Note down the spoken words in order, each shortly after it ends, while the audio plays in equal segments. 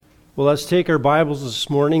Well, let's take our Bibles this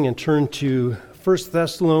morning and turn to 1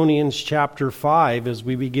 Thessalonians chapter 5 as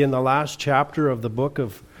we begin the last chapter of the book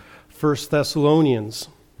of 1 Thessalonians.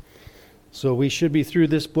 So we should be through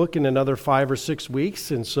this book in another 5 or 6 weeks,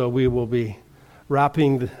 and so we will be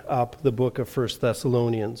wrapping up the book of 1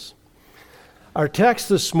 Thessalonians. Our text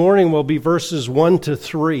this morning will be verses 1 to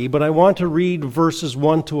 3, but I want to read verses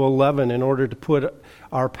 1 to 11 in order to put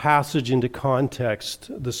our passage into context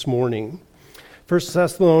this morning. 1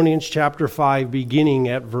 Thessalonians chapter 5, beginning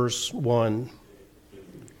at verse 1.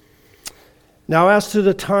 Now as to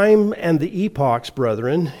the time and the epochs,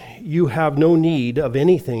 brethren, you have no need of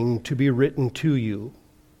anything to be written to you.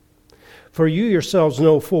 For you yourselves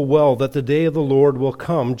know full well that the day of the Lord will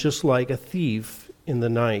come just like a thief in the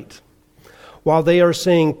night. While they are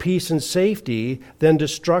saying peace and safety, then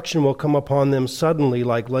destruction will come upon them suddenly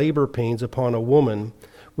like labor pains upon a woman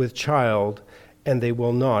with child, and they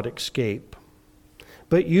will not escape.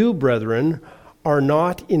 But you, brethren, are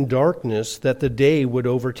not in darkness, that the day would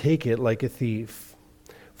overtake it like a thief.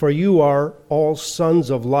 For you are all sons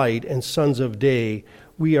of light and sons of day.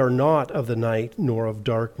 We are not of the night nor of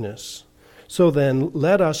darkness. So then,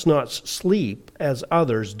 let us not sleep as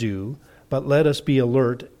others do, but let us be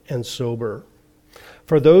alert and sober.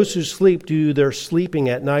 For those who sleep do their sleeping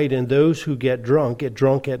at night, and those who get drunk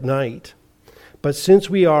at night. But since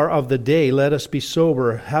we are of the day, let us be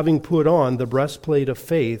sober, having put on the breastplate of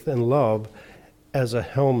faith and love as a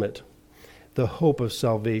helmet, the hope of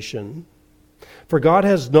salvation. For God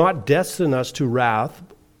has not destined us to wrath,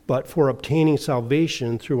 but for obtaining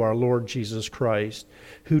salvation through our Lord Jesus Christ,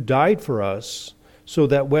 who died for us, so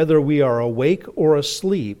that whether we are awake or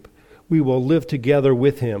asleep, we will live together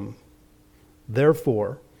with him.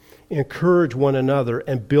 Therefore, encourage one another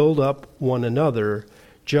and build up one another,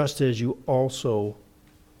 just as you also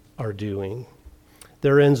are doing.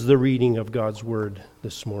 There ends the reading of God's word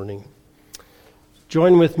this morning.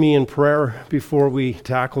 Join with me in prayer before we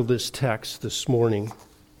tackle this text this morning.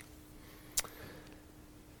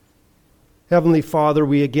 Heavenly Father,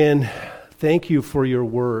 we again thank you for your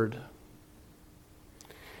word.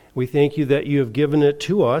 We thank you that you have given it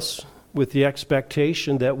to us with the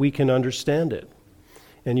expectation that we can understand it.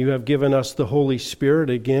 And you have given us the Holy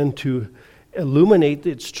Spirit again to illuminate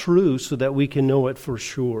its truth so that we can know it for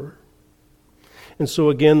sure. And so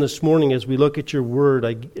again this morning as we look at your word,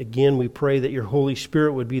 again we pray that your Holy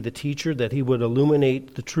Spirit would be the teacher, that he would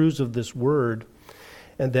illuminate the truths of this word,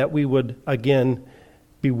 and that we would again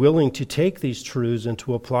be willing to take these truths and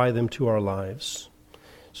to apply them to our lives.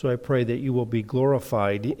 So I pray that you will be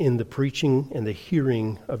glorified in the preaching and the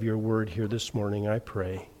hearing of your word here this morning. I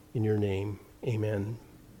pray in your name. Amen.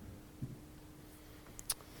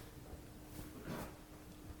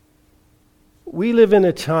 We live in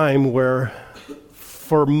a time where,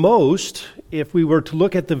 for most, if we were to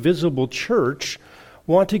look at the visible church,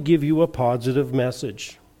 want to give you a positive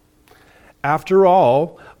message. After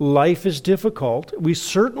all, life is difficult. We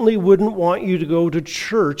certainly wouldn't want you to go to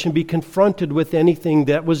church and be confronted with anything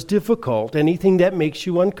that was difficult, anything that makes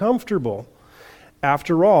you uncomfortable.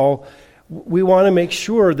 After all, we want to make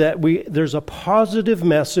sure that there's a positive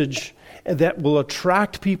message that will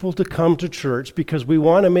attract people to come to church, because we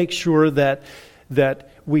want to make sure that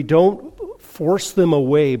we don't force them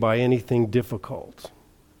away by anything difficult.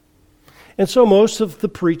 And so most of the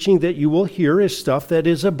preaching that you will hear is stuff that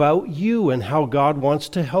is about you and how God wants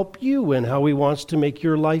to help you and how he wants to make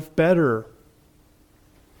your life better.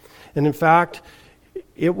 And in fact,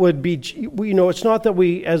 it would be, it's not that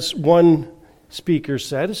we, as one speaker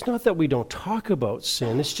said, it's not that we don't talk about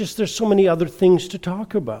sin, it's just there's so many other things to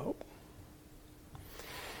talk about.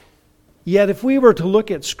 Yet if we were to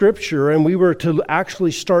look at Scripture and we were to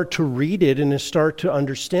actually start to read it and to start to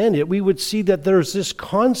understand it, we would see that there's this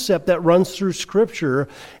concept that runs through Scripture,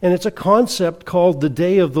 and it's a concept called the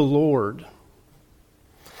day of the Lord.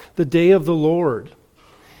 The day of the Lord.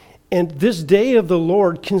 And this day of the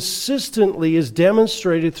Lord consistently is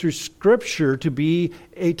demonstrated through Scripture to be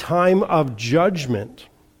a time of judgment.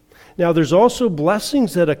 Now there's also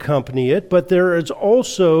blessings that accompany it, but there is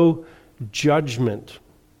also judgment.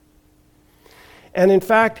 And in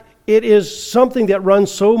fact, it is something that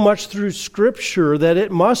runs so much through Scripture that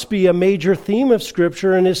it must be a major theme of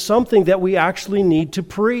Scripture and is something that we actually need to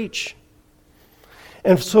preach.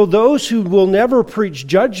 And so those who will never preach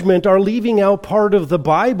judgment are leaving out part of the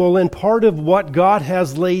Bible and part of what God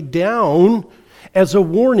has laid down as a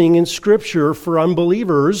warning in Scripture for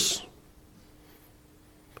unbelievers,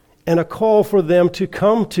 and a call for them to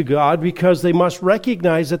come to God, because they must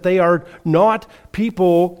recognize that they are not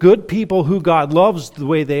people, good people who God loves the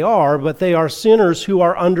way they are, but they are sinners who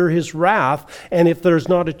are under his wrath. And if there's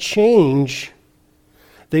not a change,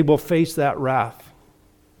 they will face that wrath.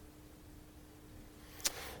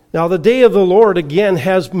 Now, the day of the Lord, again,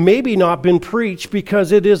 has maybe not been preached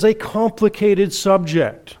because it is a complicated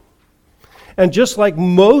subject. And just like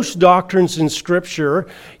most doctrines in Scripture,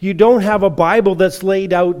 you don't have a Bible that's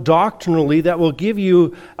laid out doctrinally that will give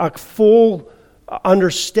you a full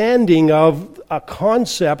understanding of a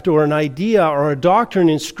concept or an idea or a doctrine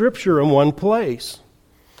in Scripture in one place.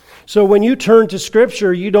 So when you turn to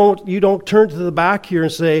Scripture, you don't turn to the back here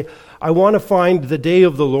and say, I want to find the day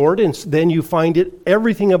of the Lord, and then you find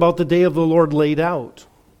everything about the day of the Lord laid out.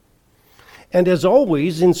 And as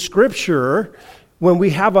always in Scripture, when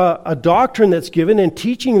we have a doctrine that's given and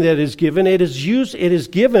teaching that is given, it is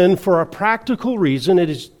given for a practical reason. It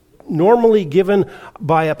is normally given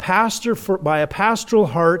by a pastor, by a pastoral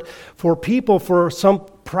heart, for people for some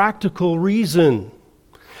practical reason.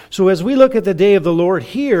 So as we look at the day of the Lord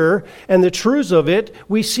here and the truths of it,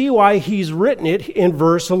 we see why he's written it in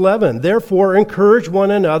verse 11. Therefore, encourage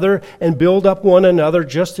one another and build up one another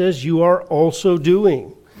just as you are also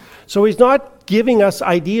doing. So he's not giving us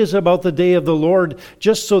ideas about the day of the Lord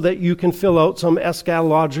just so that you can fill out some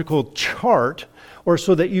eschatological chart or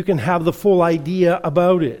so that you can have the full idea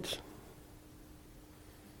about it.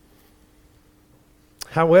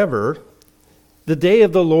 However, the day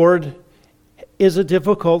of the Lord is a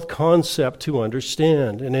difficult concept to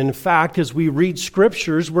understand. And in fact, as we read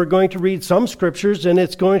scriptures, we're going to read some scriptures, and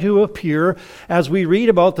it's going to appear as we read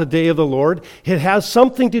about the day of the Lord, it has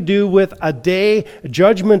something to do with a day,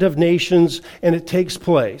 judgment of nations, and it takes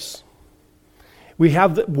place. We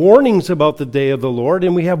have warnings about the day of the Lord,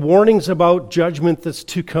 and we have warnings about judgment that's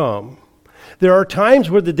to come. There are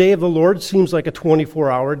times where the day of the Lord seems like a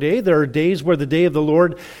 24-hour day. There are days where the day of the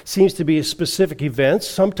Lord seems to be a specific event.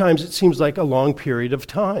 Sometimes it seems like a long period of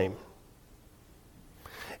time.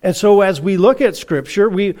 And so as we look at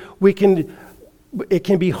Scripture, it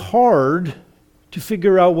can be hard to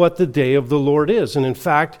figure out what the day of the Lord is. And in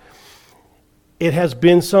fact, it has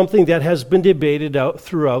been something that has been debated out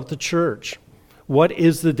throughout the church. What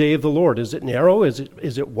is the day of the Lord? Is it narrow? Is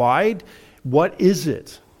it wide? What is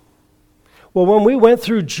it? Well, when we went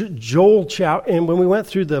through Joel, and when we went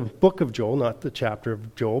through the book of Joel, not the chapter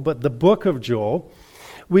of Joel, but the book of Joel,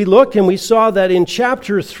 we looked and we saw that in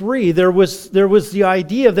chapter 3, there was the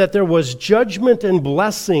idea that there was judgment and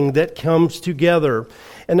blessing that comes together.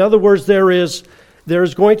 In other words, there's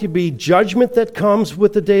going to be judgment that comes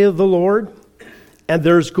with the day of the Lord, and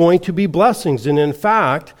there's going to be blessings. And in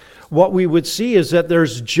fact, what we would see is that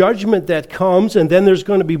there's judgment that comes, and then there's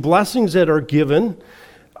going to be blessings that are given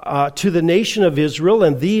to the nation of Israel,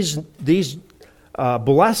 and these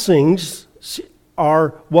blessings are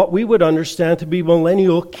what we would understand to be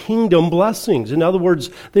millennial kingdom blessings. In other words,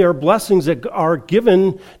 they are blessings that are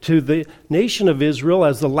given to the nation of Israel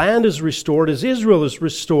as the land is restored, as Israel is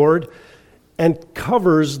restored, and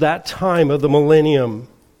covers that time of the millennium.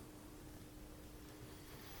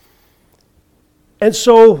 And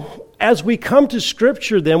so, as we come to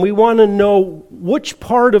Scripture, then, we want to know which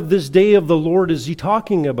part of this day of the Lord is he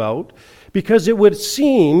talking about, because it would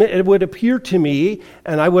appear to me,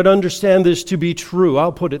 and I would understand this to be true,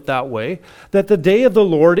 I'll put it that way, that the day of the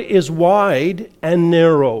Lord is wide and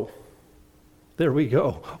narrow. There we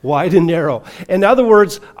go, wide and narrow. In other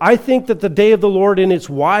words, I think that the day of the Lord in its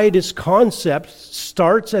widest concept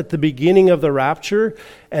starts at the beginning of the rapture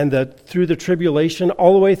and through the tribulation,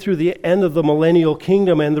 all the way through the end of the millennial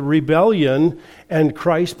kingdom and the rebellion and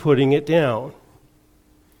Christ putting it down.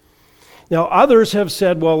 Now, others have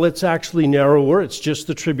said, well, it's actually narrower. It's just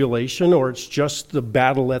the tribulation, or it's just the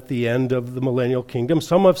battle at the end of the millennial kingdom.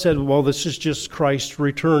 Some have said, well, this is just Christ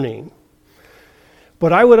returning.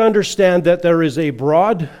 But I would understand that there is a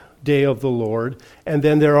broad day of the Lord, and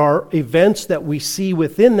then there are events that we see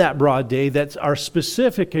within that broad day that are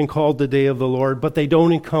specific and called the day of the Lord, but they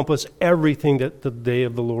don't encompass everything that the day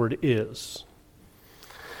of the Lord is.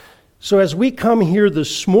 So as we come here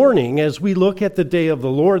this morning, as we look at the day of the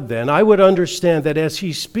Lord, then, I would understand that as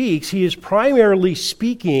he speaks, he is primarily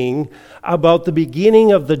speaking about the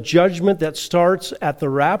beginning of the judgment that starts at the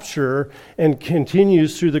rapture and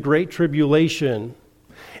continues through the Great Tribulation.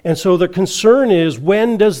 And so the concern is,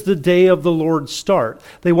 when does the day of the Lord start?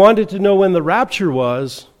 They wanted to know when the rapture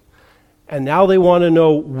was, and now they want to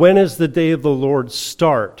know, when does the day of the Lord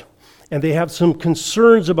start? And they have some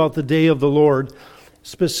concerns about the day of the Lord,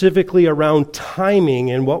 specifically around timing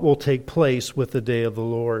and what will take place with the day of the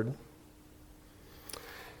Lord.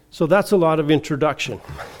 So that's a lot of introduction.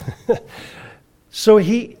 So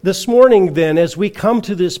this morning then, as we come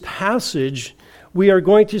to this passage, we are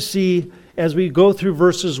going to see, as we go through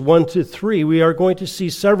verses 1 to 3, we are going to see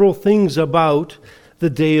several things about the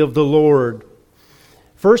day of the Lord.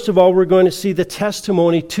 First of all, we're going to see the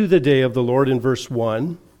testimony to the day of the Lord in verse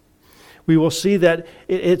 1. We will see that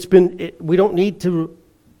we don't need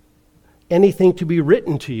anything to be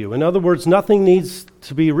written to you. In other words, nothing needs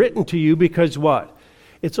to be written to you because what?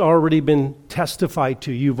 It's already been testified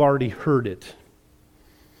to. You've already heard it.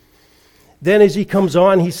 Then as he comes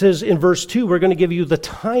on, he says in verse 2, we're going to give you the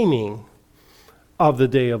timing of the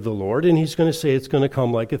day of the Lord. And he's going to say it's going to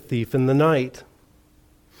come like a thief in the night.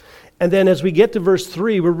 And then as we get to verse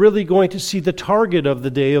 3, we're really going to see the target of the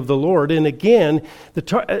day of the Lord. And again,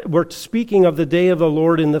 we're speaking of the day of the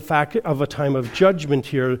Lord in the fact of a time of judgment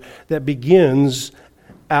here that begins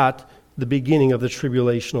at the beginning of the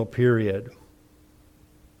tribulational period.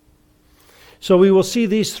 So we will see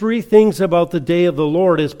these three things about the day of the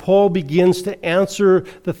Lord as Paul begins to answer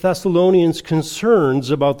the Thessalonians' concerns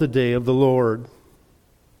about the day of the Lord.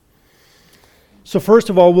 So first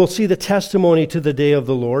of all, we'll see the testimony to the day of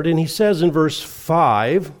the Lord. And he says in verse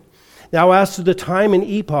 5, "Now as to the time and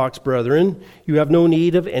epochs, brethren, you have no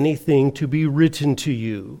need of anything to be written to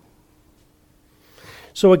you."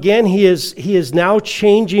 So again, he is now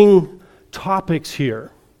changing topics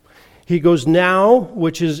here. He goes now,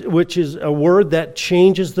 which is a word that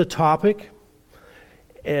changes the topic.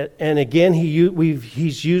 And again,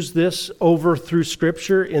 he's used this over through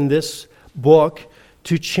Scripture in this book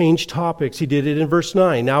to change topics. He did it in verse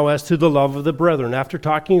 9. Now as to the love of the brethren. After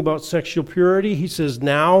talking about sexual purity, he says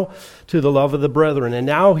now to the love of the brethren. And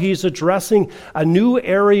now he's addressing a new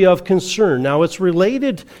area of concern. Now it's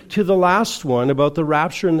related to the last one about the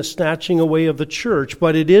rapture and the snatching away of the church,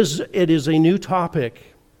 but it is a new topic.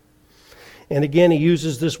 And again, he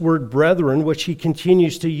uses this word brethren, which he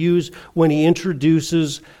continues to use when he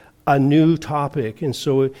introduces a new topic. And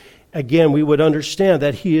so, again, we would understand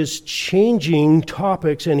that he is changing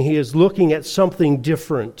topics and he is looking at something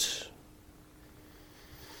different.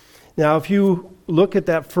 Now, if you look at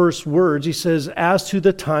that first words, he says, as to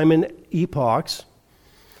the time and epochs,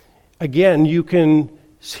 again, you can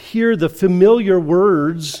hear the familiar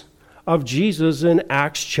words of Jesus in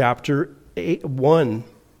Acts chapter 1.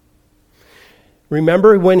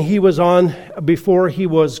 Remember when he was before he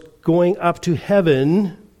was going up to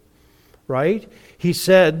heaven, right? He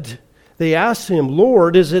said, they asked him,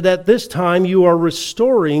 Lord, is it at this time you are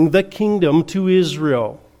restoring the kingdom to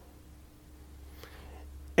Israel?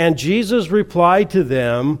 And Jesus replied to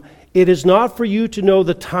them, it is not for you to know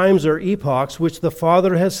the times or epochs which the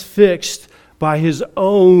Father has fixed by his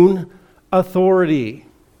own authority.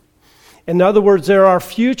 In other words, there are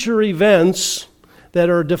future events that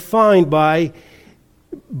are defined by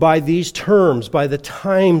these terms, by the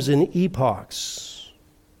times and epochs.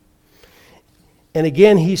 And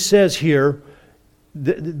again, he says here,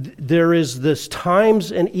 there is this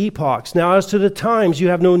times and epochs. Now, as to the times, you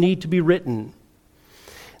have no need to be written.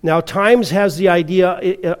 Now, times has the idea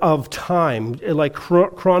of time, like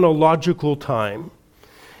chronological time.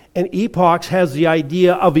 And epochs has the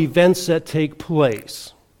idea of events that take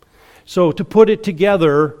place. So to put it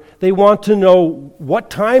together, they want to know what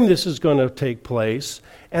time this is going to take place,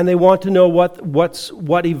 and they want to know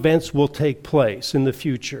what events will take place in the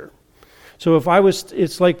future. So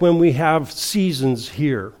it's like when we have seasons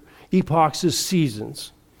here. Epochs is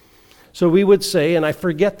seasons. So we would say, and I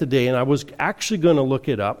forget the day, and I was actually going to look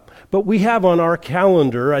it up, but we have on our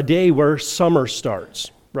calendar a day where summer starts,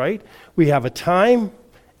 right? We have a time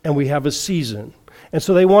and we have a season. And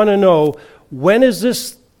so they want to know, when is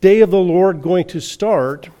this day of the Lord going to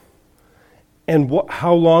start? And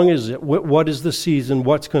how long is it? What is the season?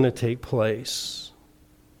 What's going to take place?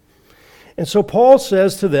 And so Paul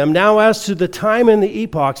says to them, now as to the time and the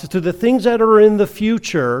epochs, to the things that are in the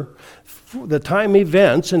future, the time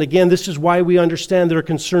events, and again, this is why we understand they're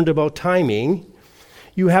concerned about timing,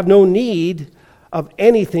 you have no need of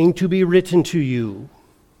anything to be written to you.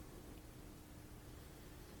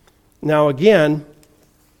 Now again,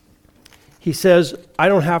 he says, I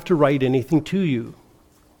don't have to write anything to you.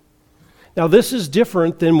 Now this is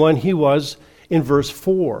different than when he was in verse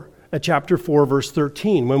 4, chapter 4, verse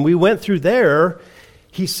 13. When we went through there,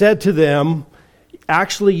 he said to them,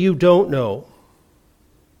 actually you don't know.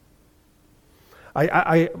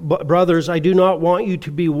 Brothers, I do not want you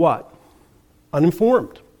to be what?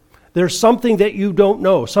 Uninformed. There's something that you don't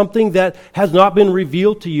know, something that has not been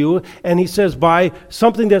revealed to you. And he says, by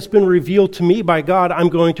something that's been revealed to me by God, I'm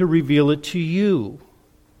going to reveal it to you.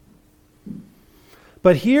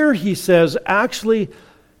 But here he says, actually,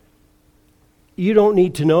 you don't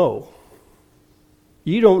need to know.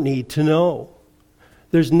 You don't need to know.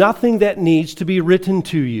 There's nothing that needs to be written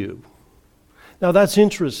to you. Now that's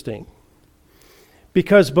interesting.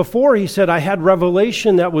 Because before he said, I had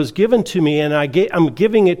revelation that was given to me, and I'm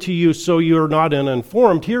giving it to you so you're not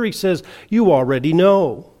uninformed. Here he says, you already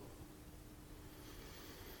know.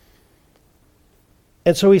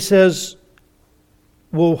 And so he says,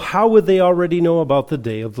 well, how would they already know about the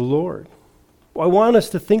day of the Lord? Well, I want us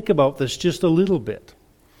to think about this just a little bit.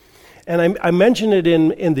 And I mentioned it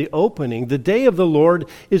in the opening. The day of the Lord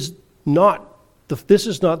is this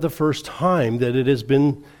is not the first time that it has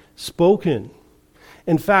been spoken.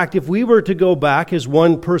 In fact, if we were to go back, as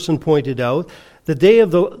one person pointed out,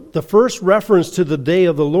 the first reference to the day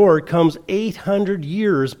of the Lord comes 800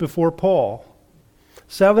 years before Paul.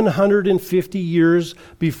 750 years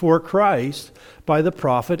before Christ by the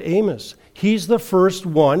prophet Amos. He's the first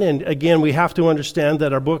one, and again, we have to understand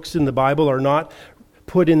that our books in the Bible are not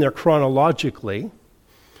put in there chronologically.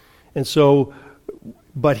 And so,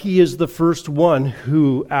 but he is the first one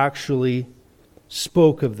who actually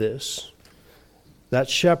spoke of this. That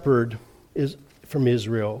shepherd is from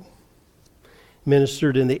Israel,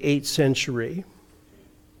 ministered in the 8th century.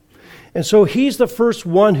 And so he's the first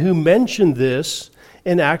one who mentioned this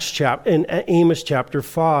in Amos chapter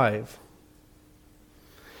 5.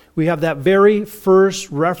 We have that very first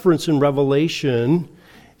reference in Revelation,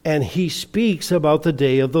 and he speaks about the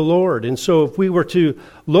day of the Lord. And so if we were to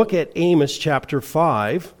look at Amos chapter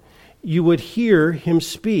 5, you would hear him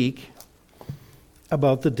speak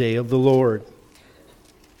about the day of the Lord.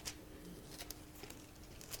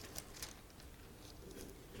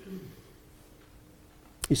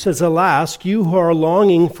 He says, alas, you who are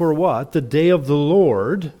longing for what? The day of the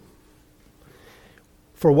Lord.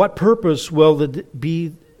 For what purpose will the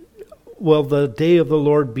day of the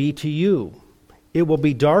Lord be to you? It will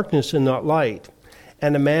be darkness and not light.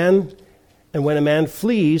 And when a man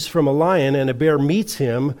flees from a lion and a bear meets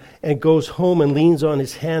him and goes home and leans on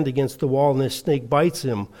his hand against the wall and a snake bites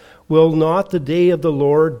him, will not the day of the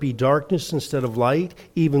Lord be darkness instead of light,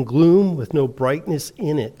 even gloom with no brightness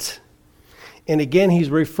in it? And again,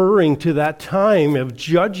 he's referring to that time of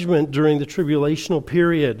judgment during the tribulational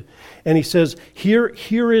period. And he says, here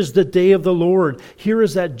is the day of the Lord. Here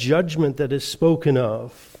is that judgment that is spoken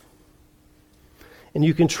of. And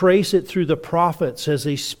you can trace it through the prophets as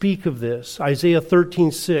they speak of this. Isaiah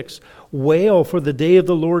 13:6, wail, for the day of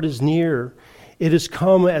the Lord is near. It has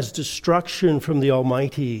come as destruction from the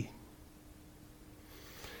Almighty.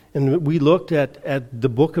 And we looked at the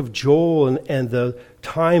book of Joel and the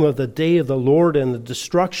time of the day of the Lord and the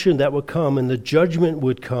destruction that would come and the judgment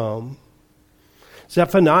would come.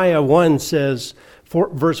 Zephaniah 1 says,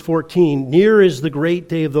 verse 14, near is the great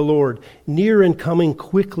day of the Lord, near and coming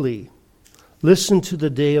quickly. Listen to the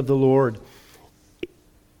day of the Lord.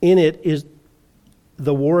 In it is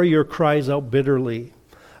the warrior cries out bitterly.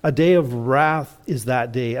 A day of wrath is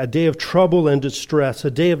that day, a day of trouble and distress,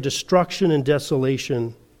 a day of destruction and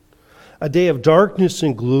desolation. A day of darkness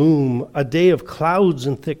and gloom, a day of clouds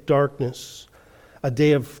and thick darkness, a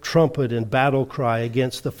day of trumpet and battle cry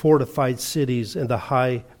against the fortified cities and the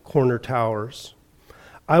high corner towers.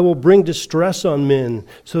 I will bring distress on men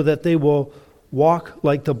so that they will walk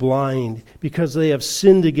like the blind, because they have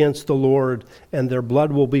sinned against the Lord, and their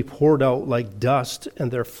blood will be poured out like dust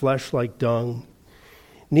and their flesh like dung.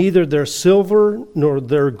 Neither their silver nor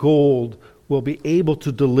their gold will be able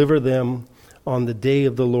to deliver them on the day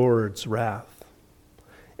of the Lord's wrath.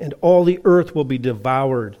 And all the earth will be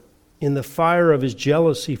devoured in the fire of his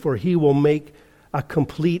jealousy, for he will make a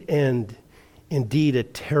complete end, indeed a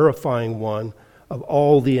terrifying one, of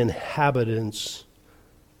all the inhabitants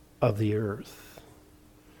of the earth.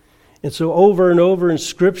 And so over and over in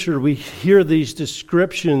Scripture, we hear these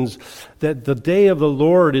descriptions that the day of the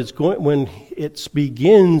Lord is going, when it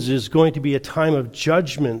begins, is going to be a time of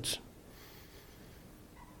judgment.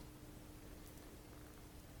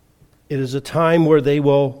 It is a time where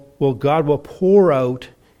God will pour out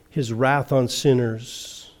his wrath on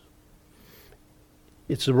sinners.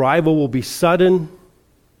 Its arrival will be sudden,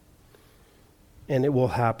 and it will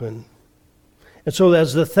happen. And so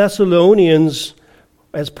as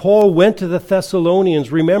Paul went to the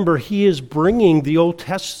Thessalonians, remember, he is bringing the Old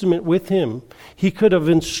Testament with him. He could have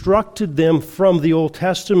instructed them from the Old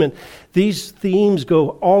Testament. These themes go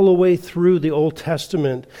all the way through the Old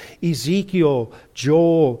Testament. Ezekiel,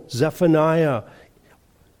 Joel, Zephaniah,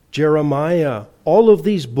 Jeremiah, all of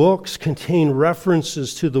these books contain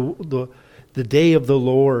references to the day of the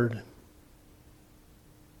Lord.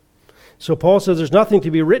 So Paul says there's nothing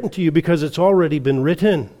to be written to you because it's already been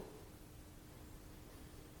written.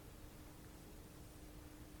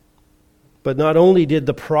 But not only did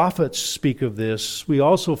the prophets speak of this, we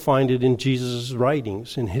also find it in Jesus'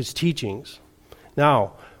 writings, in his teachings.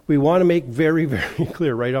 Now, we want to make very, very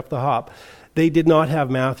clear right off the hop They did not have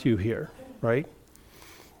Matthew here, right?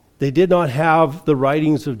 They did not have the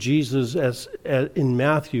writings of Jesus as in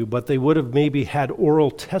Matthew, but they would have maybe had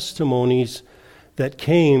oral testimonies that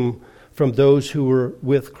came from those who were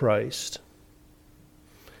with Christ.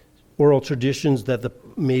 Oral traditions that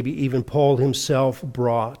maybe even Paul himself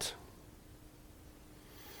brought.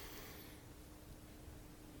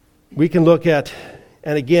 We can look at,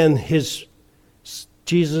 and again,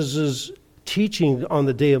 Jesus' teaching on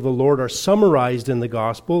the day of the Lord are summarized in the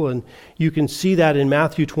gospel, and you can see that in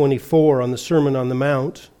Matthew 24 on the Sermon on the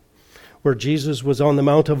Mount, where Jesus was on the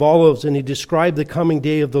Mount of Olives and he described the coming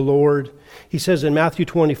day of the Lord. He says in Matthew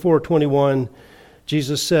 24:21,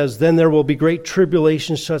 Jesus says, "Then there will be great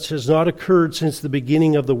tribulation such as not occurred since the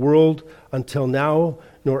beginning of the world until now,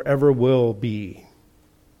 nor ever will be."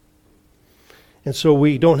 And so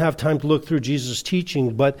we don't have time to look through Jesus'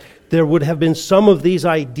 teaching, but there would have been some of these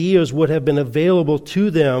ideas would have been available to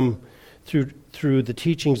them through the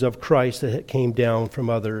teachings of Christ that came down from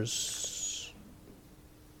others.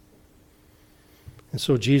 And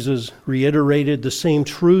so Jesus reiterated the same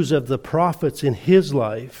truths of the prophets in his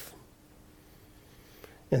life.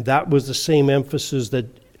 And that was the same emphasis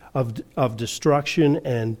of destruction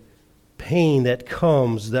and pain that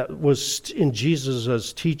comes, that was in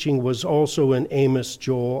Jesus' teaching, was also in Amos,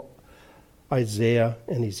 Joel, Isaiah,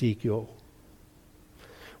 and Ezekiel.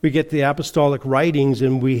 We get the apostolic writings,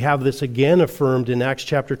 and we have this again affirmed in Acts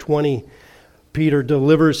chapter 20. Peter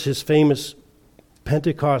delivers his famous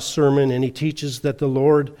Pentecost sermon, and he teaches that the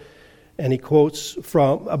Lord, and he quotes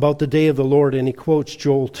about the day of the Lord, and he quotes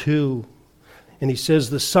Joel 2. And he says,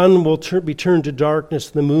 "The sun will be turned to darkness,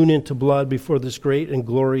 the moon into blood, before this great and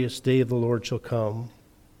glorious day of the Lord shall come."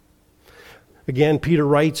 Again, Peter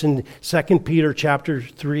writes in 2 Peter chapter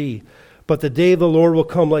 3, "But the day of the Lord will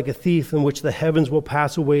come like a thief, in which the heavens will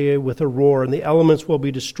pass away with a roar, and the elements will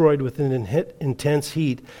be destroyed with an intense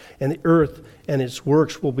heat, and the earth and its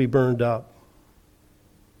works will be burned up."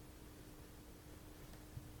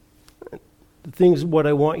 The things, what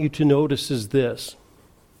I want you to notice is this.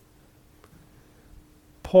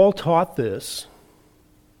 Paul taught this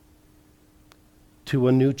to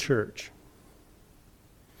a new church.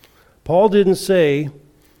 Paul didn't say,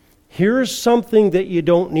 "Here's something that you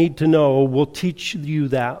don't need to know. We'll teach you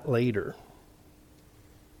that later."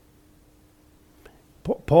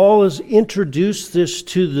 Paul has introduced this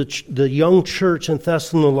to the young church in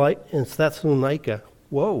Thessalonica.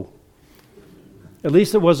 Whoa. At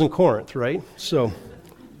least it wasn't Corinth, right?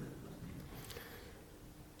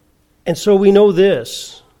 And so we know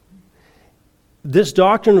this. This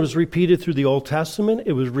doctrine was repeated through the Old Testament.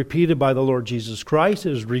 It was repeated by the Lord Jesus Christ. It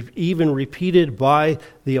was even repeated by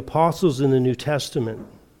the apostles in the New Testament.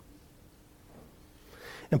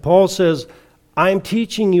 And Paul says, "I'm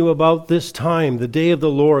teaching you about this time, the day of the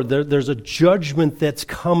Lord. There's a judgment that's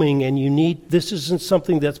coming, and this isn't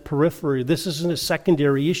something that's periphery. This isn't a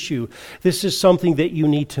secondary issue. This is something that you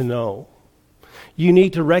need to know. You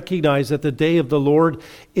need to recognize that the day of the Lord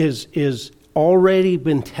is already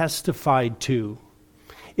been testified to.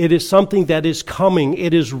 It is something that is coming.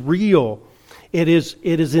 It is real. It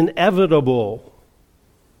is inevitable."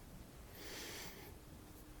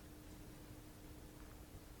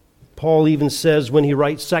 Paul even says when he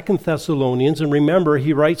writes 2 Thessalonians, and remember,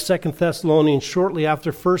 he writes 2 Thessalonians shortly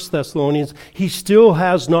after 1 Thessalonians, he still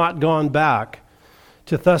has not gone back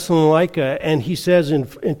to Thessalonica, and he says in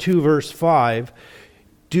 2 verse 5,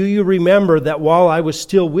 "Do you remember that while I was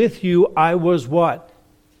still with you, I was" what?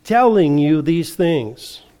 "Telling you these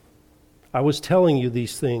things." I was telling you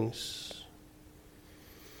these things.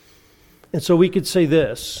 And so we could say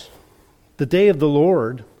this: the day of the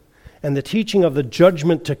Lord and the teaching of the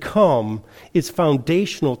judgment to come is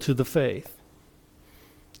foundational to the faith.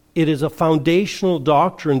 It is a foundational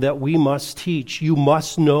doctrine that we must teach. You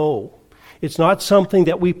must know. It's not something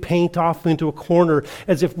that we paint off into a corner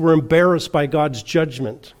as if we're embarrassed by God's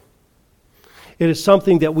judgment. It is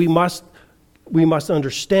something that we must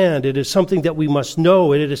understand. It is something that we must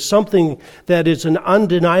know. It is something that is an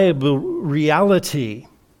undeniable reality.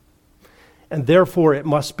 And therefore it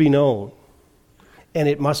must be known. And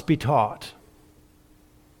it must be taught.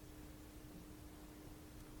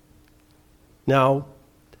 Now,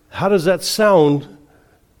 how does that sound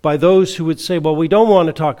by those who would say, well, we don't want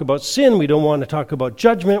to talk about sin, we don't want to talk about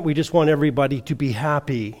judgment, we just want everybody to be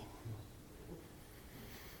happy?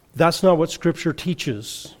 That's not what Scripture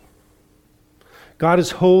teaches. God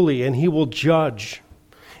is holy and He will judge.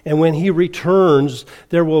 And when He returns,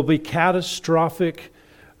 there will be catastrophic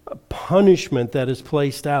punishment that is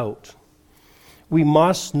placed out. We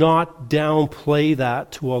must not downplay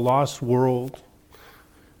that to a lost world.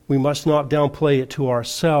 We must not downplay it to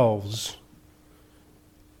ourselves.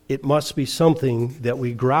 it must be something that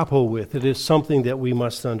we grapple with. It is something that we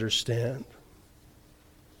must understand.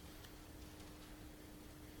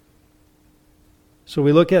 So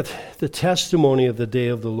we look at the testimony of the day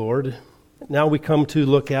of the Lord. Now we come to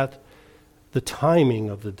look at the timing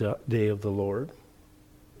of the day of the Lord.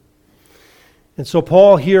 And so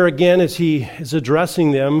Paul here again, as he is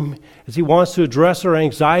addressing them, as he wants to address our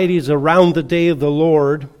anxieties around the day of the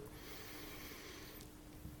Lord,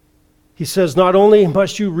 he says, not only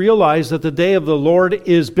must you realize that the day of the Lord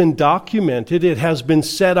has been documented, it has been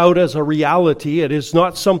set out as a reality. It is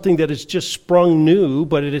not something that is just sprung new,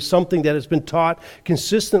 but it is something that has been taught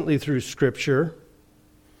consistently through Scripture.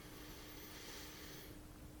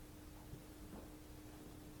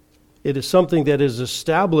 It is something that is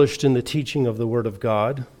established in the teaching of the Word of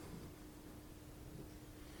God.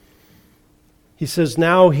 He says,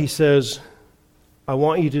 I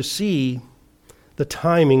want you to see the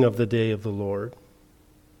timing of the day of the Lord.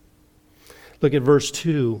 Look at verse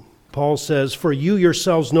 2. Paul says, for you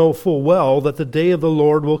yourselves know full well that the day of the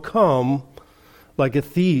Lord will come like a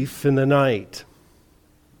thief in the night.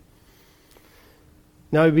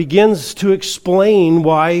 Now he begins to explain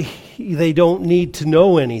why they don't need to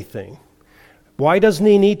know anything. Why doesn't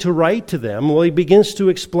he need to write to them? Well, he begins to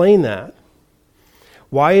explain that.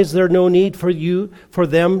 Why is there no need for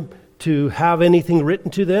them to have anything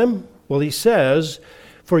written to them? Well, he says,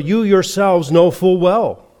 for you yourselves know full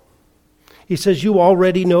well. He says, you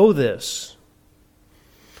already know this.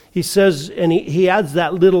 He says, and he adds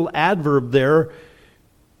that little adverb there,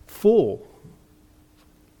 full.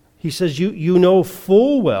 He says, you know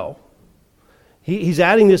full well. He's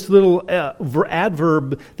adding this little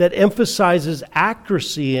adverb that emphasizes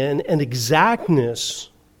accuracy and exactness.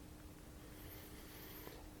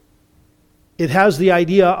 It has the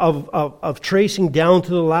idea of tracing down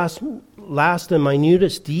to the last and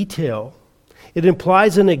minutest detail. It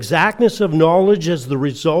implies an exactness of knowledge as the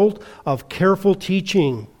result of careful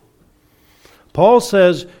teaching. Paul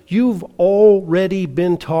says, you've already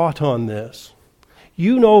been taught on this.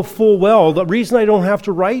 You know full well, the reason I don't have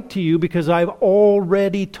to write to you because I've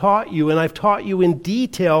already taught you, and I've taught you in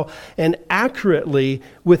detail and accurately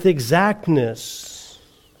with exactness.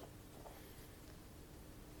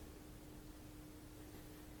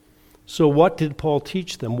 So what did Paul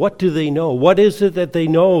teach them? What do they know? What is it that they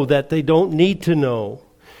know that they don't need to know?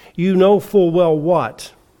 You know full well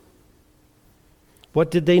what?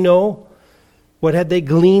 What did they know? What had they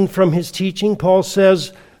gleaned from his teaching? Paul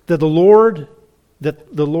says that the Lord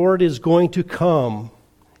is going to come.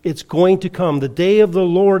 It's going to come. The day of the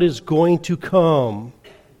Lord is going to come.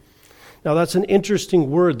 Now that's an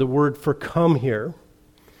interesting word, the word for come here.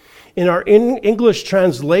 In our English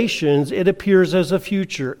translations, it appears as a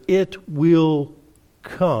future. It will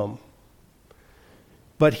come.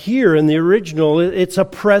 But here in the original, it's a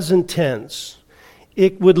present tense.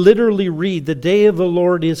 It would literally read, the day of the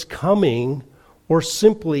Lord is coming, or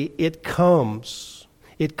simply, it comes.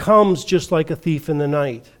 It comes just like a thief in the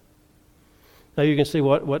night. Now you can say,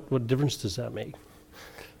 what difference does that make?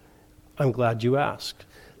 I'm glad you asked.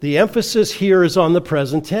 The emphasis here is on the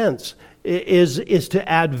present tense. Is to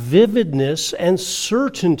add vividness and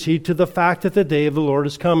certainty to the fact that the day of the Lord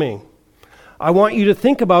is coming. I want you to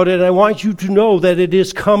think about it, and I want you to know that it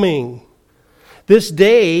is coming. This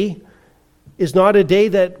day is not a day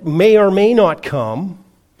that may or may not come.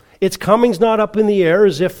 Its coming's not up in the air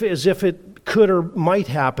as if it could or might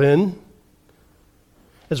happen.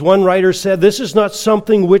 As one writer said, this is not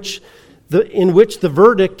something in which the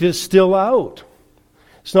verdict is still out.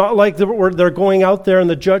 It's not like they're going out there and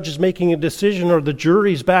the judge is making a decision or the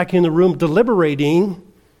jury's back in the room deliberating.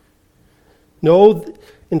 No,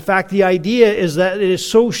 in fact, the idea is that it is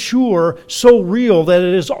so sure, so real, that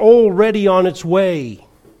it is already on its way.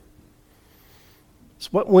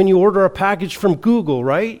 It's what when you order a package from Google,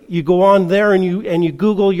 right? You go on there and you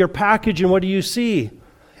Google your package, and what do you see?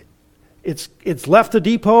 It's left the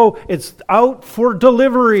depot, it's out for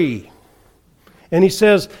delivery. And he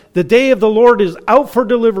says, the day of the Lord is out for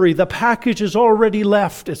delivery. The package is already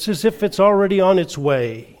left. It's as if it's already on its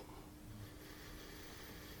way.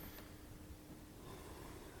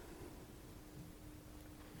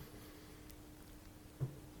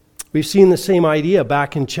 We've seen the same idea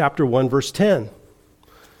back in chapter 1, verse 10.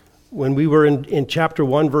 When we were in chapter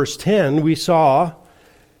 1, verse 10, we saw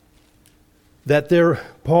that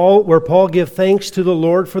where Paul gave thanks to the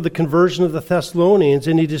Lord for the conversion of the Thessalonians,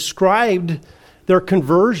 and he described their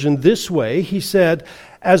conversion this way. He said,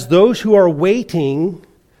 as those who are waiting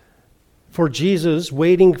for Jesus,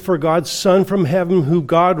 waiting for God's Son from heaven, who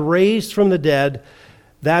God raised from the dead,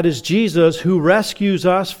 that is Jesus who rescues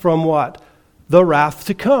us from what? The wrath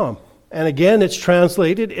to come. And again, it's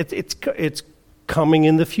translated, it's coming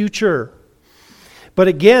in the future. But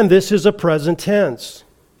again, this is a present tense.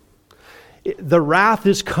 The wrath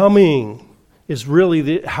is coming is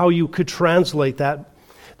really how you could translate that.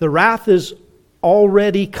 The wrath is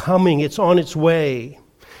already coming. It's on its way.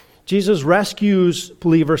 Jesus rescues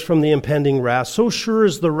believers from the impending wrath. So sure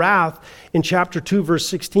is the wrath in chapter 2, verse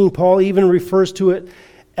 16, Paul even refers to it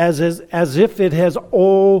as if it has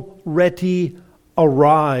already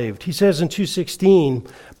arrived. He says in 2:16,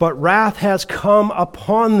 but wrath has come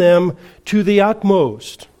upon them to the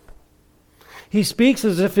utmost. He speaks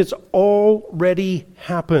as if it's already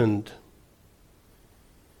happened.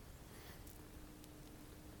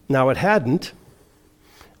 Now it hadn't.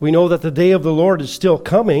 We know that the day of the Lord is still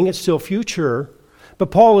coming. It's still future.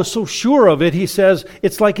 But Paul is so sure of it, he says,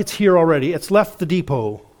 it's like it's here already. It's left the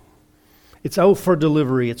depot. It's out for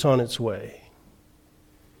delivery. It's on its way.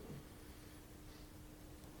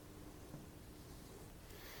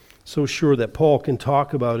 So sure that Paul can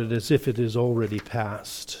talk about it as if it is already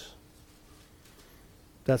past.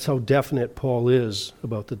 That's how definite Paul is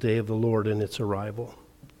about the day of the Lord and its arrival.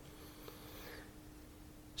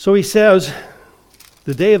 So he says,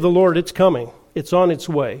 the day of the Lord, it's coming. It's on its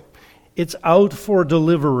way. It's out for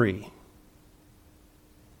delivery.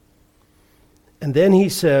 And then he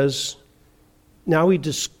says, now he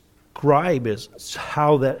describes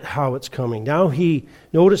how it's coming.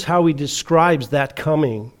 Notice how he describes that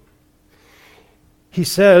coming. He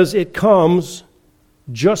says it comes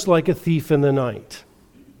just like a thief in the night.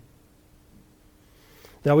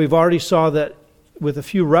 Now we've already saw that with a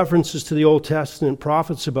few references to the Old Testament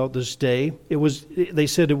prophets about this day. They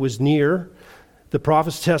said it was near. The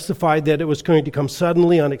prophets testified that it was going to come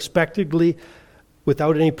suddenly, unexpectedly,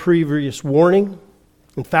 without any previous warning.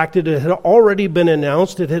 In fact, it had already been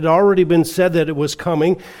announced. It had already been said that it was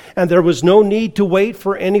coming, and there was no need to wait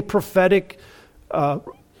for any prophetic,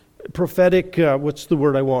 what's the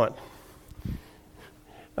word I want?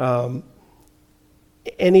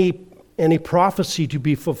 Any prophecy to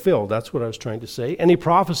be fulfilled. That's what I was trying to say. Any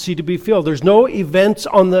prophecy to be fulfilled. There's no events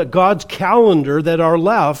on God's calendar that are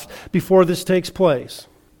left before this takes place.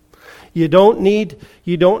 You don't need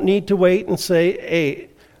to wait and say, hey,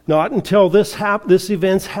 not until this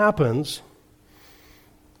event happens.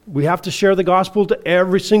 We have to share the gospel to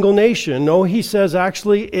every single nation. No, he says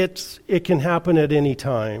actually it can happen at any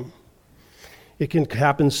time. It can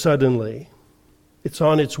happen suddenly. It's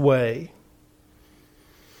on its way.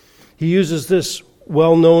 He uses this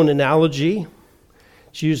well-known analogy.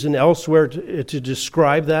 It's used elsewhere to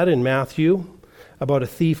describe that in Matthew about a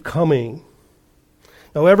thief coming.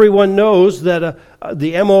 Now everyone knows that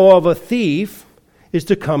the MO of a thief is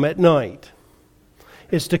to come at night.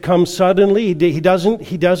 It's to come suddenly. He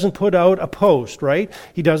doesn't put out a post, right?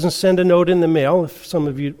 He doesn't send a note in the mail. If some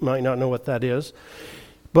of you might not know what that is.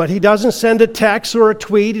 But he doesn't send a text or a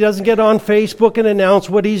tweet. He doesn't get on Facebook and announce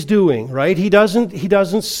what he's doing, right? He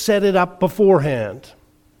doesn't set it up beforehand.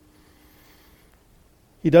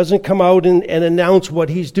 He doesn't come out and announce what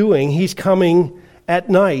he's doing. He's coming at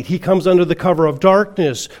night. He comes under the cover of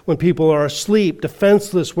darkness when people are asleep,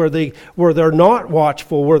 defenseless, where they're not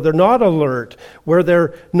watchful, where they're not alert, where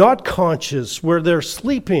they're not conscious, where they're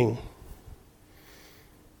sleeping.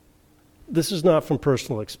 This is not from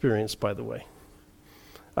personal experience, by the way.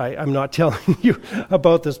 I'm not telling you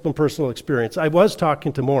about this from personal experience. I was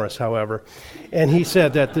talking to Morris, however, and he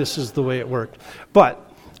said that this is the way it worked.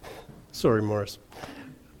 Sorry, Morris.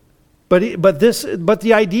 But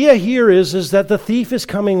the idea here is that the thief is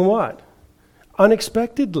coming what?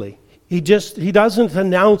 Unexpectedly. He doesn't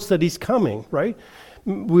announce that he's coming, right?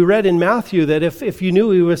 We read in Matthew that if you knew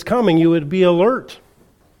he was coming, you would be alert.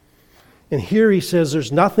 And here he says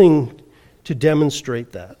there's nothing to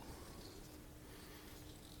demonstrate that.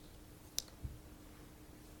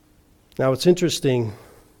 Now, it's interesting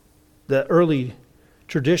that early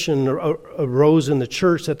tradition arose in the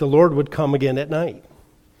church that the Lord would come again at night,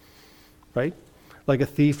 right? Like a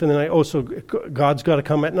thief in the night. Oh, so God's got to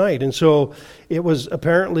come at night. And so it was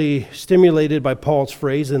apparently stimulated by Paul's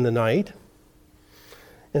phrase, in the night.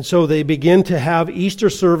 And so they begin to have Easter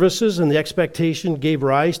services, and the expectation gave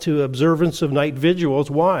rise to observance of night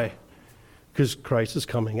vigils. Why? Because Christ is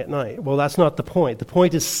coming at night. Well, that's not the point. The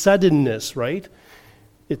point is suddenness, right?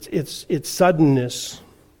 It's suddenness,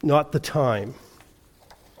 not the time.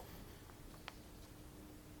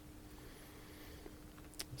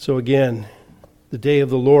 So again, the day of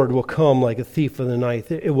the Lord will come like a thief in the night.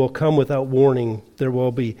 It will come without warning. It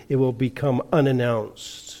will become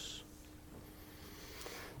unannounced.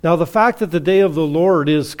 Now, the fact that the day of the Lord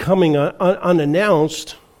is coming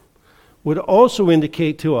unannounced would also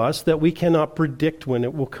indicate to us that we cannot predict when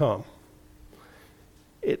it will come.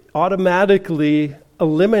 it automatically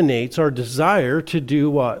eliminates our desire to do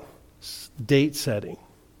what? Date setting.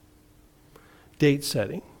 Date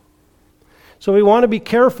setting. So we want to be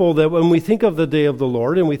careful that when we think of the day of the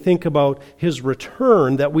Lord and we think about his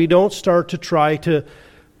return, that we don't start to try to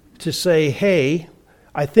say, hey,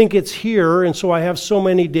 I think it's here, and so I have so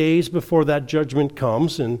many days before that judgment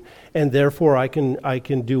comes, and therefore I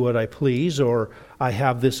can do what I please, or I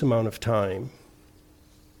have this amount of time.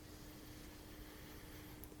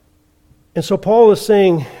 And so Paul is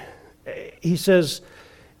saying, he says,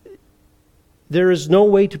 there is no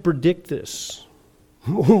way to predict this.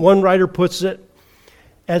 One writer puts it,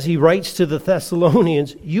 as he writes to the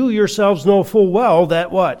Thessalonians, you yourselves know full well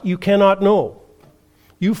that what? You cannot know.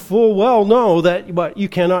 You full well know that what? You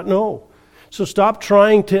cannot know. So stop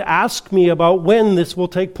trying to ask me about when this will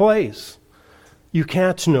take place. You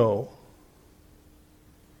can't know.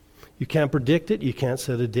 You can't predict it. You can't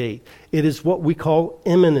set a date. It is what we call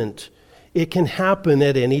imminent. It can happen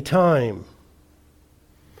at any time.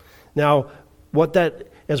 Now,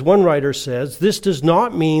 as one writer says, this does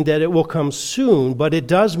not mean that it will come soon, but it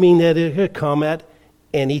does mean that it could come at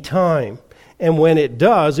any time. And when it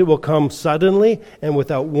does, it will come suddenly and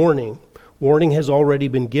without warning. Warning has already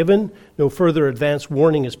been given, no further advance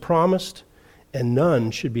warning is promised, and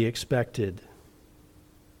none should be expected.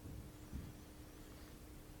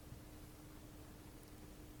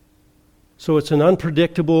 So it's an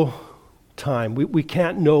unpredictable time. We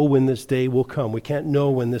can't know when this day will come. We can't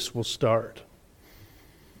know when this will start.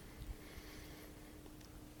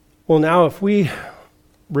 Well, now if we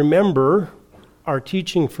remember our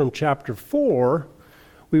teaching from chapter 4,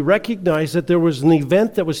 we recognize that there was an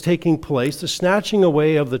event that was taking place, the snatching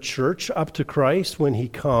away of the church up to Christ when he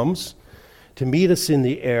comes to meet us in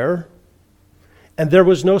the air. And there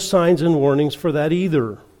was no signs and warnings for that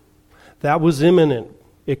either. That was imminent.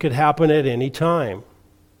 It could happen at any time.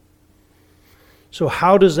 So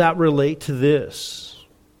how does that relate to this?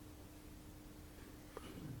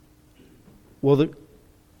 Well,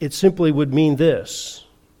 it simply would mean this.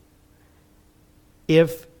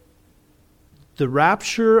 If the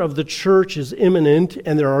rapture of the church is imminent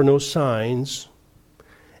and there are no signs,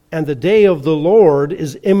 and the day of the Lord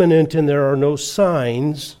is imminent and there are no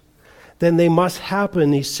signs, then they must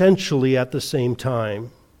happen essentially at the same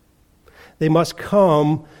time. They must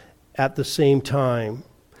come at the same time.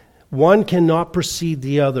 One cannot precede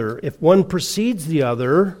the other. If one precedes the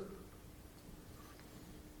other,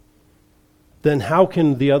 then how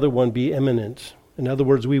can the other one be imminent? In other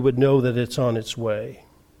words, we would know that it's on its way.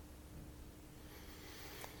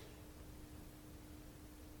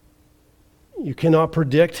 You cannot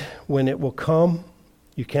predict when it will come.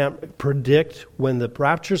 You can't predict when the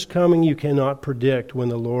rapture's coming. You cannot predict when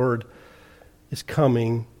the Lord is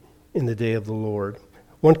coming in the day of the Lord.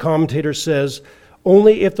 One commentator says,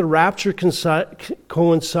 only if the rapture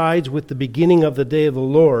coincides with the beginning of the day of the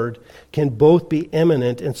Lord can both be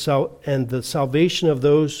imminent and the salvation of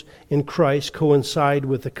those in Christ coincide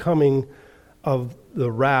with the coming of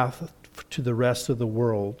the wrath to the rest of the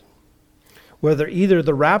world. Whether either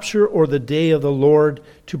the rapture or the day of the Lord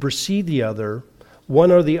to precede the other,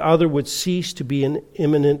 one or the other would cease to be an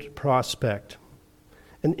imminent prospect.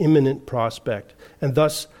 And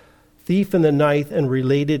thus thief in the night and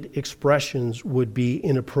related expressions would be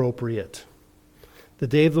inappropriate. The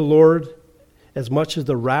day of the Lord, as much as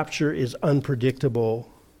the rapture, is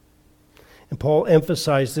unpredictable. And Paul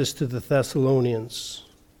emphasized this to the Thessalonians.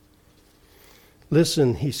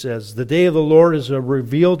 Listen, he says, the day of the Lord is a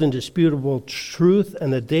revealed indisputable truth,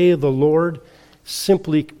 and the day of the Lord,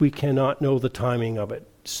 simply we cannot know the timing of it.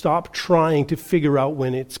 Stop trying to figure out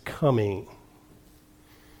when it's coming.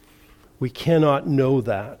 We cannot know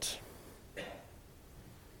that.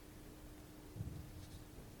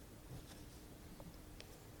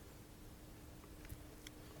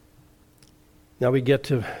 Now we get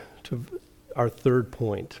to our third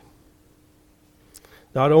point.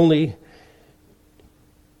 Not only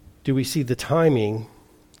do we see the timing,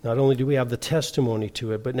 not only do we have the testimony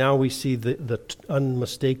to it, but now we see the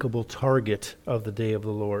unmistakable target of the day of the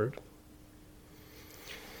Lord.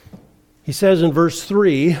 He says in verse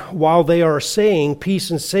 3, while they are saying peace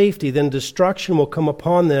and safety, then destruction will come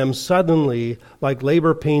upon them suddenly like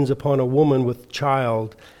labor pains upon a woman with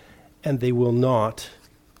child, and they will not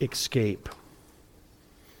escape.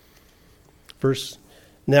 Verse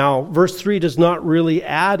 3 does not really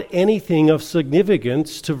add anything of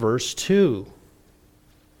significance to verse 2.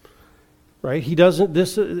 Right? It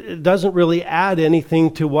doesn't really add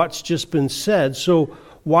anything to what's just been said. So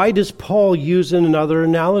why does Paul use another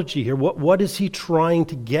analogy here? What is he trying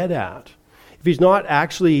to get at? If he's not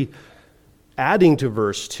actually adding to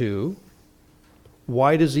verse 2,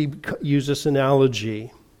 Why does he use this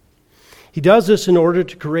analogy? He does this in order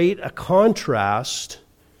to create a contrast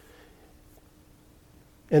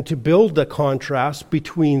and to build the contrast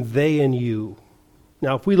between they and you.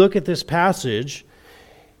 Now, if we look at this passage,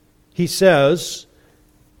 he says,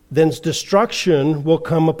 then destruction will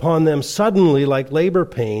come upon them suddenly like labor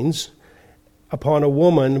pains upon a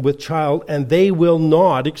woman with child, and they will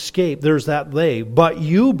not escape. There's that they. But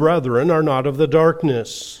you, brethren, are not of the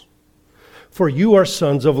darkness, for you are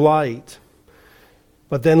sons of light.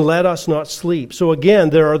 But then let us not sleep. So again,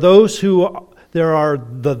 there are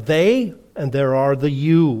the they, and there are the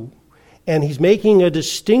you. And he's making a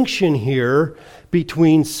distinction here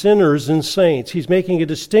between sinners and saints. He's making a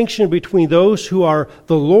distinction between those who are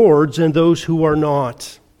the Lord's and those who are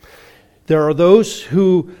not. There are those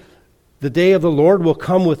who the day of the Lord will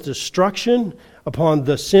come with destruction upon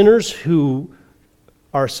the sinners who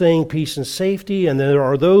are saying peace and safety, and there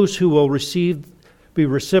are those who will be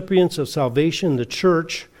recipients of salvation, the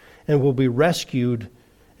church, and will be rescued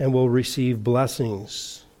and will receive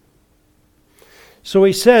blessings. So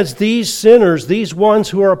he says these sinners, these ones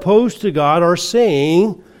who are opposed to God, are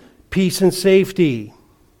saying peace and safety.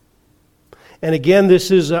 And again,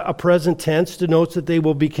 this is a present tense, denotes that they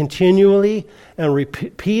will be continually and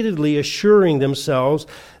repeatedly assuring themselves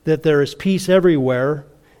that there is peace everywhere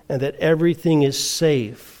and that everything is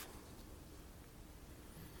safe.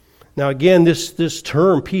 Now again, this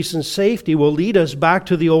term, peace and safety, will lead us back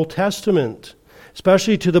to the Old Testament,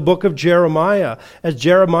 especially to the book of Jeremiah, as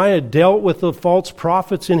Jeremiah dealt with the false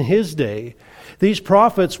prophets in his day. These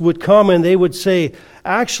prophets would come and they would say,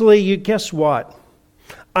 actually, you guess what?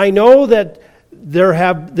 I know that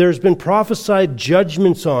there's been prophesied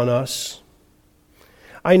judgments on us.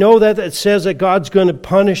 I know that it says that God's going to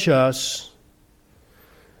punish us.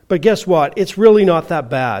 But guess what? It's really not that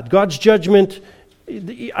bad. God's judgment,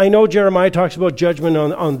 I know Jeremiah talks about judgment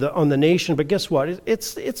on the nation, but guess what?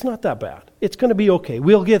 It's not that bad. It's going to be okay.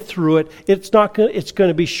 We'll get through it. It's going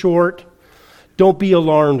to be short. Don't be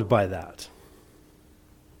alarmed by that.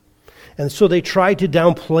 And so they tried to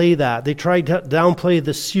downplay that. They tried to downplay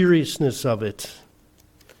the seriousness of it.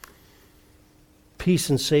 Peace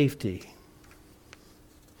and safety.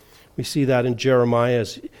 We see that in Jeremiah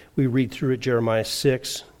as we read through it, Jeremiah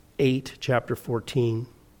 6, 8, chapter 14.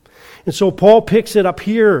 And so Paul picks it up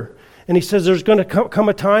here, and he says there's going to come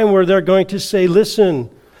a time where they're going to say,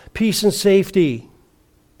 listen, peace and safety,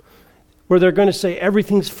 where they're going to say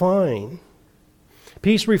everything's fine.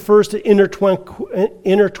 Peace refers to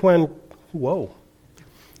whoa.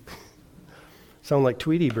 Sound like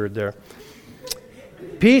Tweety Bird there.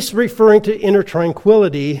 Peace referring to inner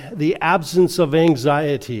tranquility, the absence of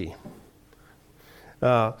anxiety.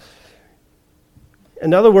 In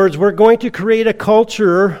other words, we're going to create a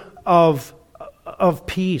culture of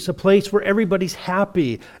peace, a place where everybody's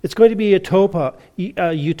happy. It's going to be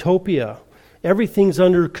a utopia. Everything's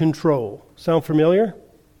under control. Sound familiar?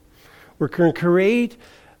 We're going to create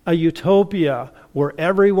a utopia where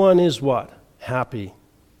everyone is what? Happy.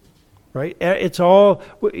 Right?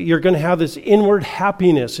 You're going to have this inward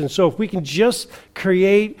happiness. And so if we can just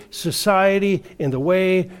create society in the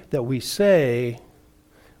way that we say,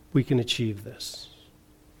 we can achieve this.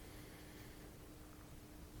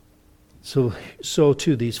 So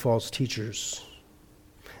too these false teachers.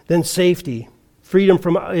 Then safety. Freedom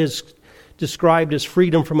is described as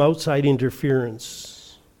freedom from outside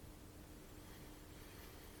interference.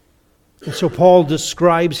 And so Paul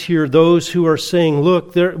describes here those who are saying,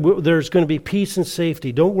 look, there's going to be peace and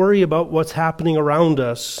safety. Don't worry about what's happening around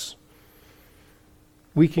us.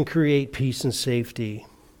 We can create peace and safety.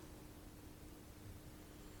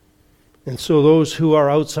 And so those who are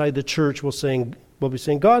outside the church will be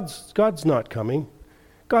saying, God's not coming.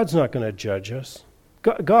 God's not going to judge us.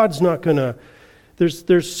 God's not going to.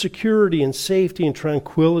 There's security and safety and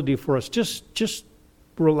tranquility for us. Just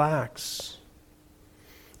relax.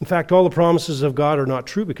 In fact, all the promises of God are not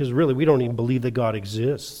true because really we don't even believe that God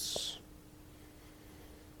exists.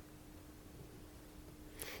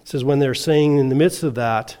 It says when they're saying in the midst of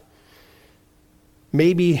that,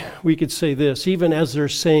 maybe we could say this, even as they're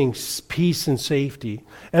saying peace and safety,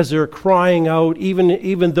 as they're crying out,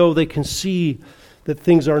 even though they can see that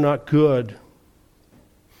things are not good.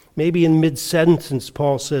 Maybe in mid-sentence,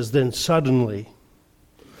 Paul says, then suddenly.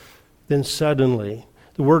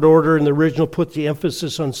 The word order in the original puts the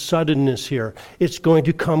emphasis on suddenness here. It's going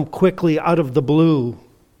to come quickly out of the blue.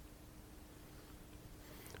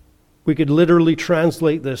 We could literally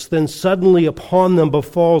translate this. Then suddenly upon them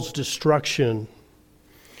befalls destruction.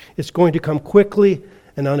 It's going to come quickly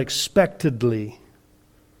and unexpectedly.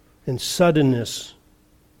 And suddenness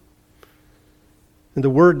And the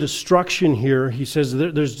word destruction here, he says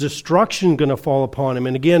there's destruction going to fall upon him.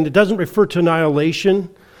 And again, it doesn't refer to annihilation.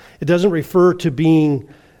 It doesn't refer to being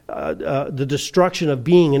the destruction of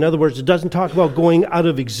being. In other words, it doesn't talk about going out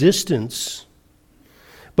of existence.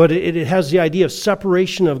 But it has the idea of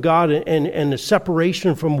separation of God and the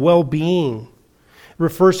separation from well-being. It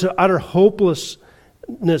refers to utter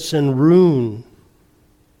hopelessness and ruin.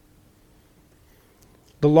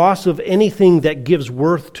 The loss of anything that gives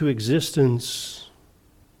worth to existence.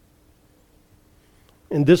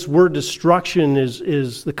 And this word destruction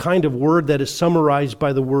is the kind of word that is summarized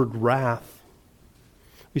by the word wrath.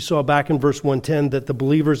 We saw back in verse 110 that the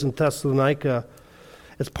believers in Thessalonica,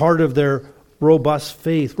 as part of their robust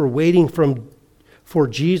faith, were waiting for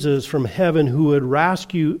Jesus from heaven who would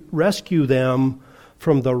rescue them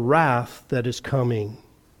from the wrath that is coming.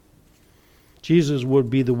 Jesus would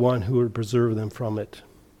be the one who would preserve them from it.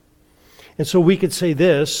 And so we could say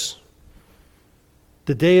this: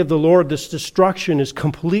 the day of the Lord, this destruction, is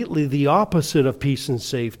completely the opposite of peace and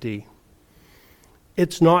safety.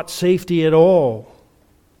 It's not safety at all.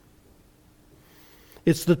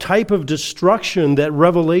 It's the type of destruction that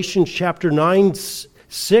Revelation chapter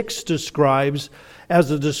 9:6 describes as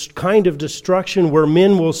a kind of destruction where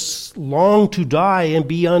men will long to die and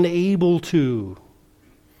be unable to.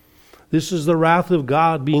 This is the wrath of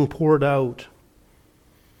God being poured out.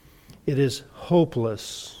 It is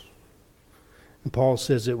hopeless. And Paul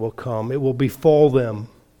says it will come. It will befall them.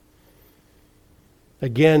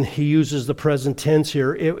 Again, he uses the present tense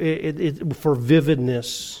here for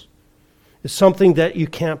vividness. It's something that you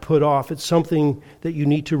can't put off. It's something that you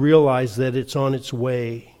need to realize that it's on its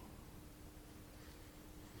way.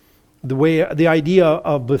 The idea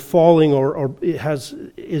of befalling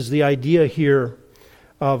is the idea here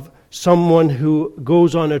of someone who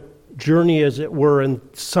goes on a journey, as it were, and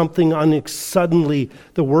something suddenly,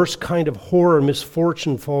 the worst kind of horror,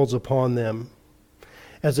 misfortune falls upon them.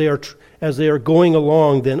 As they are going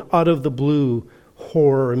along, then out of the blue,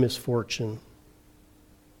 horror and misfortune.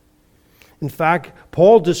 In fact,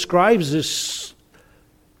 Paul describes this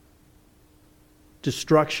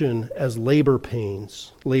destruction as labor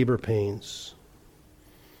pains. Labor pains.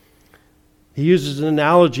 He uses an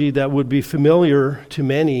analogy that would be familiar to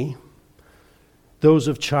many, those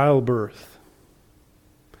of childbirth.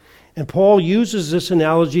 And Paul uses this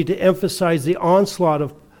analogy to emphasize the onslaught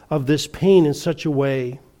of this pain in such a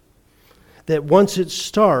way that once it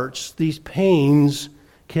starts, these pains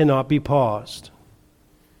cannot be paused.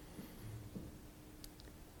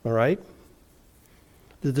 All right?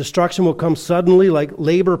 The destruction will come suddenly like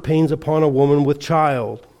labor pains upon a woman with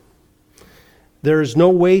child. There is no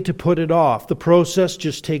way to put it off. The process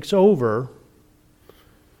just takes over.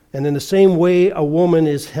 And in the same way, a woman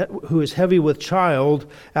who is heavy with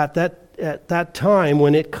child, at that time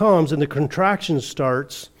when it comes and the contraction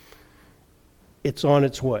starts, it's on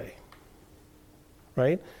its way.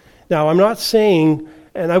 Right? Now, I'm not saying,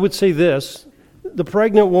 and I would say this, the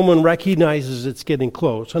pregnant woman recognizes it's getting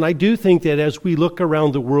close. And I do think that as we look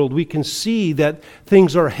around the world, we can see that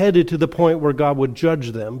things are headed to the point where God would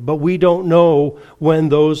judge them. But we don't know when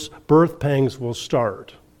those birth pangs will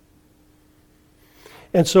start.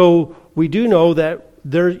 And so we do know that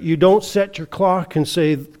you don't set your clock and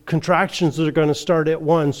say contractions that are going to start at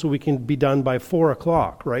 1 so we can be done by 4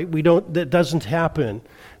 o'clock, right? That doesn't happen.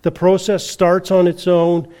 The process starts on its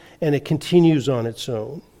own and it continues on its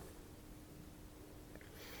own.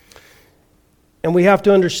 And we have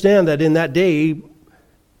to understand that in that day,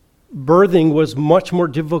 birthing was much more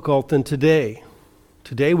difficult than today.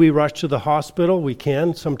 Today we rush to the hospital.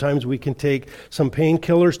 Sometimes we can take some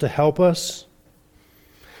painkillers to help us.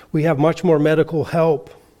 We have much more medical help.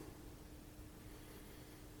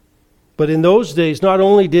 But in those days, not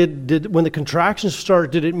only did when the contractions started,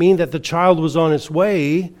 did it mean that the child was on its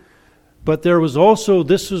way, but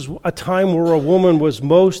this was a time where a woman was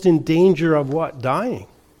most in danger of what? Dying.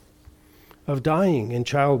 Of dying in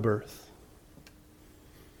childbirth.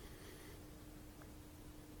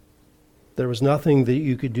 There was nothing that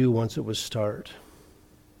you could do once it was start.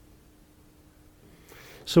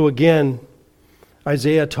 So again,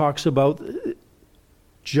 Isaiah talks about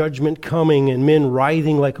judgment coming and men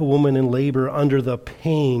writhing like a woman in labor under the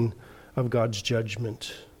pain of God's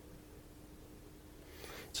judgment.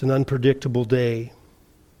 It's an unpredictable day.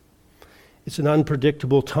 It's an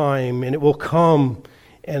unpredictable time, and it will come,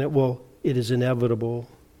 and it is inevitable.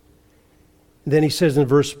 And then he says in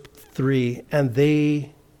verse 3, and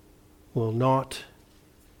they will not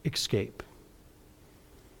escape.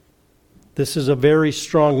 This is a very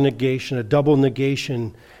strong negation, a double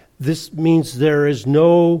negation. This means there is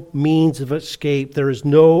no means of escape. There is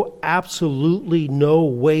absolutely no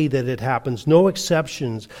way that it happens, no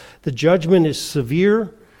exceptions. The judgment is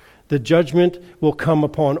severe. The judgment will come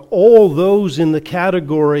upon all those in the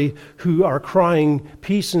category who are crying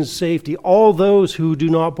peace and safety, all those who do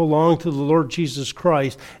not belong to the Lord Jesus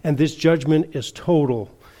Christ. And this judgment is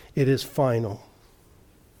total. It is final.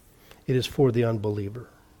 It is for the unbeliever.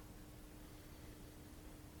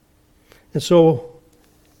 And so,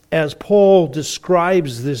 as Paul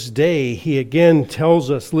describes this day, he again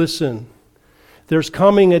tells us, listen, there's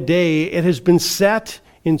coming a day. It has been set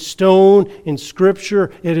in stone, in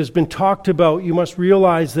Scripture. It has been talked about. You must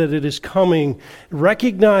realize that it is coming.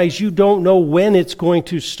 Recognize you don't know when it's going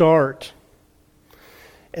to start.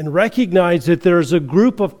 And recognize that there's a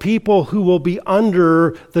group of people who will be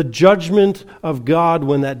under the judgment of God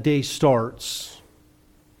when that day starts.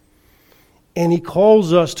 And he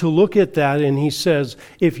calls us to look at that, and he says,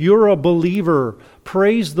 if you're a believer,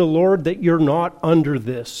 praise the Lord that you're not under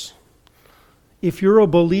this. If you're a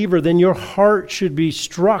believer, then your heart should be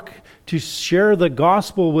struck to share the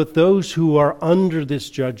gospel with those who are under this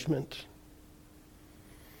judgment.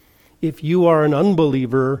 If you are an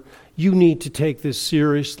unbeliever, you need to take this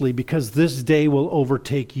seriously, because this day will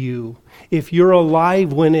overtake you. If you're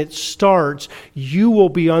alive when it starts, you will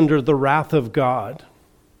be under the wrath of God.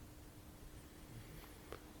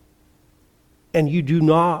 And you do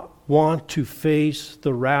not want to face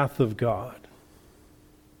the wrath of God.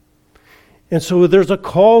 And so there's a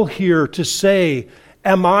call here to say,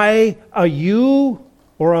 am I a you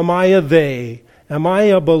or am I a they? Am I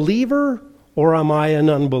a believer or am I an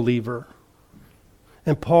unbeliever?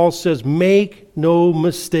 And Paul says, make no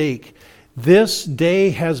mistake. This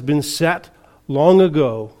day has been set long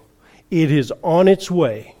ago. It is on its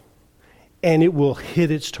way, and it will hit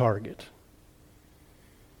its target.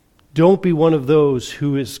 Don't be one of those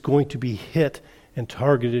who is going to be hit and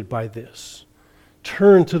targeted by this.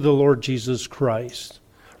 Turn to the Lord Jesus Christ.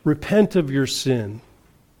 Repent of your sin.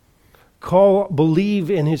 Believe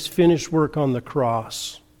in his finished work on the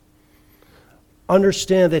cross.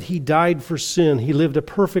 Understand that he died for sin. He lived a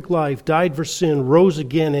perfect life, died for sin, rose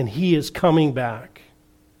again, and he is coming back.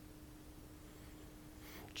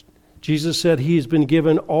 Jesus said he has been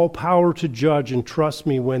given all power to judge, and trust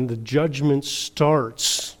me, when the judgment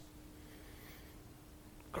starts,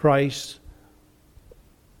 Christ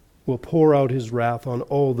will pour out his wrath on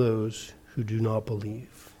all those who do not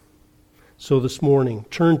believe. So this morning,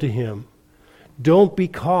 turn to him. Don't be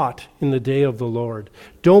caught in the day of the Lord.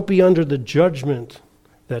 Don't be under the judgment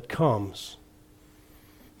that comes.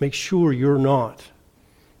 Make sure you're not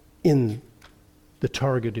in the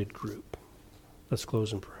targeted group. Let's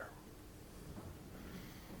close in prayer.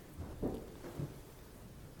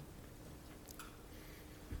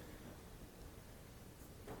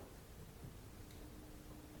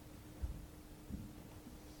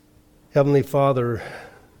 Heavenly Father,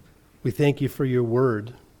 we thank you for your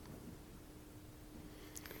word.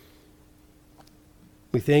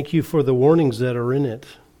 We thank you for the warnings that are in it.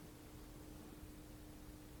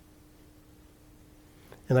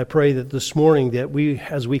 And I pray that this morning that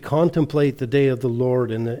as we contemplate the day of the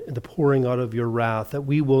Lord and the pouring out of your wrath, that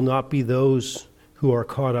we will not be those who are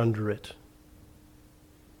caught under it.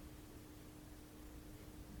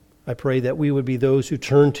 I pray that we would be those who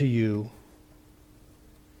turn to you,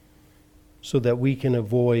 so that we can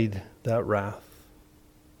avoid that wrath.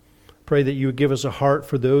 Pray that you would give us a heart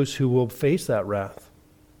for those who will face that wrath,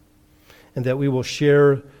 and that we will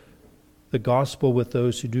share the gospel with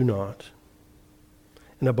those who do not.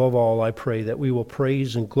 And above all, I pray that we will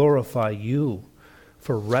praise and glorify you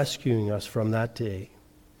for rescuing us from that day.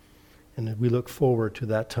 And we look forward to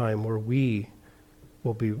that time where we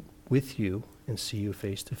will be with you and see you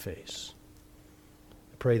face to face.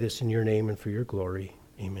 I pray this in your name and for your glory.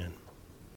 Amen.